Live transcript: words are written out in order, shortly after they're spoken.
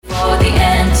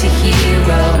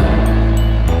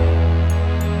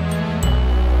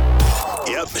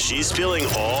She's spilling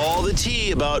all the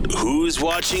tea about who's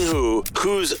watching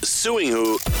who's suing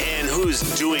who, and who's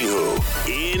doing who.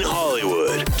 In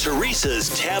Hollywood,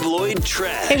 Teresa's Tabloid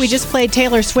Trash. Hey, we just played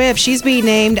Taylor Swift. She's being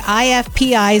named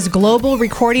IFPI's Global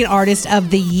Recording Artist of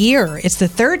the Year. It's the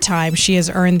third time she has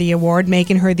earned the award,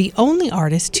 making her the only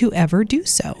artist to ever do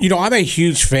so. You know, I'm a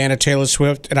huge fan of Taylor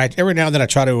Swift, and every now and then I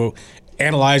try to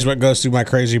analyze what goes through my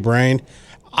crazy brain.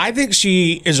 I think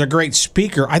she is a great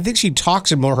speaker. I think she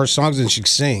talks in more of her songs than she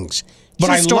sings. But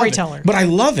She's a storyteller. But I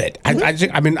love it.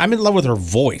 I'm in love with her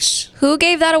voice. Who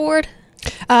gave that award?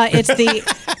 It's the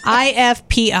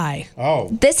IFPI. Oh.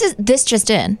 This just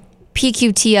in.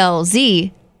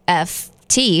 PQTLZFT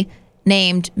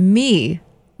named me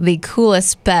the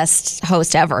coolest, best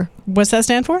host ever. What's that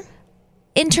stand for?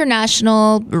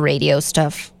 International radio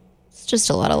stuff. It's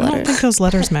just a lot of I don't letters. think those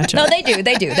letters match No, up. they do.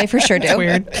 They for sure do.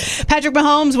 Weird. Patrick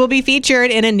Mahomes will be featured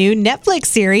in a new Netflix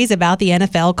series about the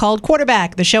NFL called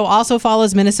Quarterback. The show also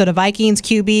follows Minnesota Vikings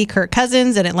QB Kirk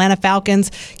Cousins and Atlanta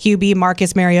Falcons QB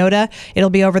Marcus Mariota.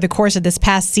 It'll be over the course of this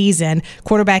past season.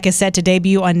 Quarterback is set to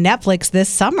debut on Netflix this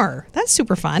summer. That's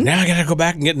super fun. Now I got to go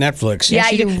back and get Netflix. Yeah,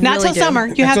 you Not really till do. summer.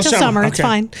 You have till summer. It's Okay.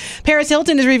 fine. Paris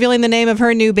Hilton is revealing the name of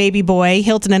her new baby boy.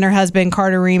 Hilton and her husband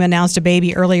Carter Reum announced a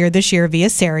baby earlier this year via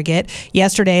surrogate.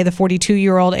 Yesterday, the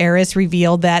 42-year-old heiress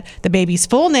revealed that the baby's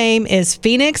full name is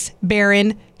Phoenix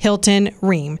Baron Hilton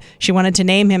Reum. She wanted to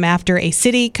name him after a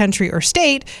city, country, or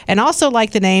state, and also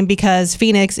liked the name because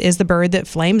Phoenix is the bird that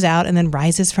flames out and then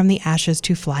rises from the ashes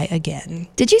to fly again.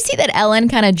 Did you see that Ellen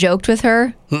kind of joked with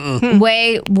her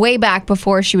way back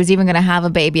before she was even going to have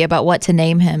a baby about what to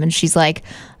name him? And she's like,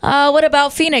 what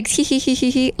about Phoenix? He, he, he,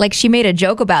 he, he. Like she made a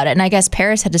joke about it. And I guess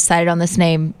Paris had decided on this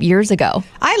name years ago.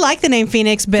 I like the name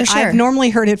Phoenix, but For sure. I've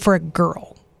normally heard it for a girl.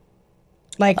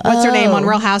 Like, what's her name on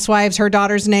Real Housewives? Her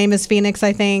daughter's name is Phoenix,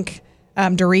 I think.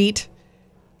 Dorit.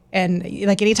 And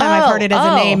like anytime I've heard it as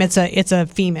a name, it's a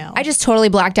female. I just totally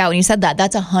blacked out when you said that.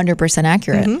 That's 100%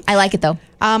 accurate. I like it though.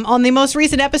 On the most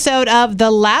recent episode of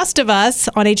The Last of Us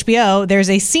on HBO, there's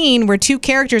a scene where two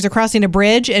characters are crossing a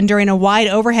bridge, and during a wide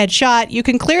overhead shot, you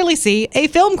can clearly see a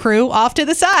film crew off to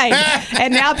the side.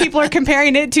 And now people are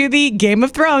comparing it to the Game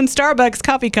of Thrones Starbucks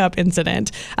coffee cup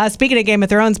incident. Speaking of Game of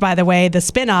Thrones, by the way, the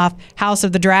spinoff House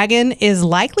of the Dragon is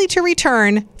likely to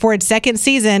return for its second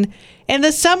season in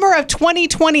the summer of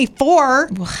 2024.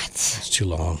 It's too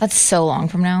long. That's so long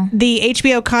from now. The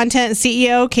HBO content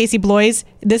CEO, Casey Bloys,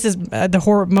 this is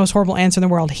the most horrible answer in the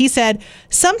world. He said,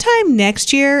 sometime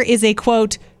next year is a,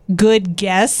 quote, good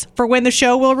guess for when the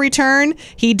show will return.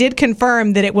 He did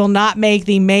confirm that it will not make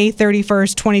the May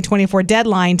 31st, 2024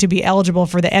 deadline to be eligible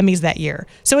for the Emmys that year.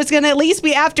 So it's going to at least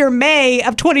be after May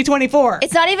of 2024.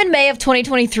 It's not even May of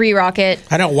 2023, Rocket.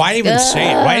 I know. Why even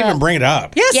say it? Why even bring it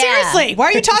up? Yeah, Yeah. seriously. Why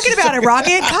are you talking about it,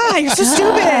 Rocket? God, you're so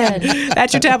stupid.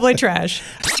 That's your tabloid trash.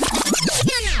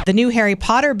 The new Harry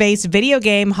Potter-based video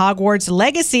game, Hogwarts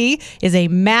Legacy, is a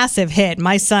massive hit.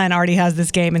 My son already has this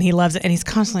game, and he loves it, and he's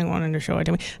constantly wanting to show it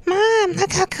to me. Mom,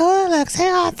 look how cool it looks.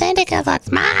 How authentic it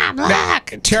looks. Mom,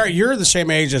 look. Tara, you're the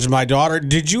same age as my daughter.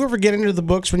 Did you ever get into the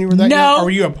books when you were that No. young? Or were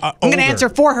you I'm going to answer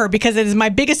for her because it is my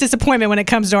biggest disappointment when it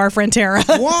comes to our friend Tara.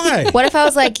 Why? What if I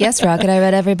was like, yes, Rocket, I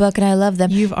read every book and I love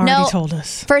them. You've already No, told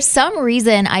us. For some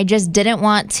reason, I just didn't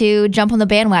want to jump on the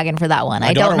bandwagon for that one. My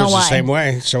I daughter don't know was why. the same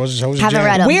way. So was Haven't Jen.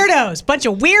 read 'em. Weirdos, bunch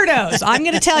of weirdos. I'm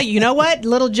going to tell you, you know what?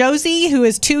 Little Josie, who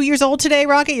is 2 years old today,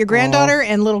 Rocket, your granddaughter,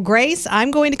 and little Grace,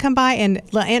 I'm going to come by and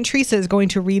Aunt Teresa is going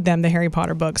to read them the Harry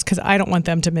Potter books because I don't want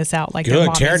them to miss out like their Good.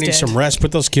 mamas Tara needs did. some rest.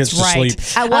 Put those kids to Right. sleep.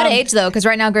 At what age, though? Because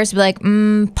right now, Grace would be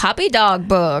like, puppy dog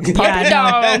book. Puppy Yeah, no.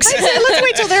 dogs. I'd say let's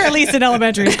wait till they're at least in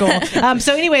elementary school.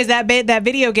 So anyways, that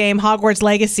video game, Hogwarts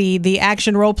Legacy, the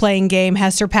action role-playing game,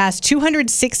 has surpassed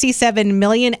 267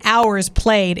 million hours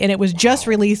played, and it was just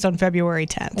released on February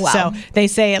 10th. Wow. So they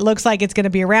say it looks like it's going to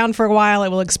be around for a while. It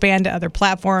will expand to other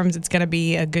platforms. It's going to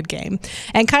be a good game.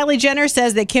 And Kylie Jenner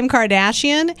says that Kim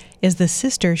Kardashian is the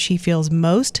sister she feels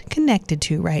most connected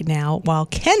to right now, while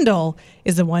Kendall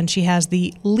is the one she has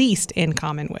the least in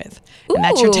common with. And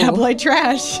that's your Ooh. tabloid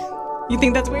trash. You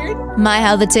think that's weird? My,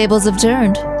 how the tables have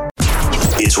turned.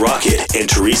 It's Rocket and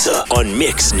Teresa on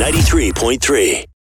Mix 93.3.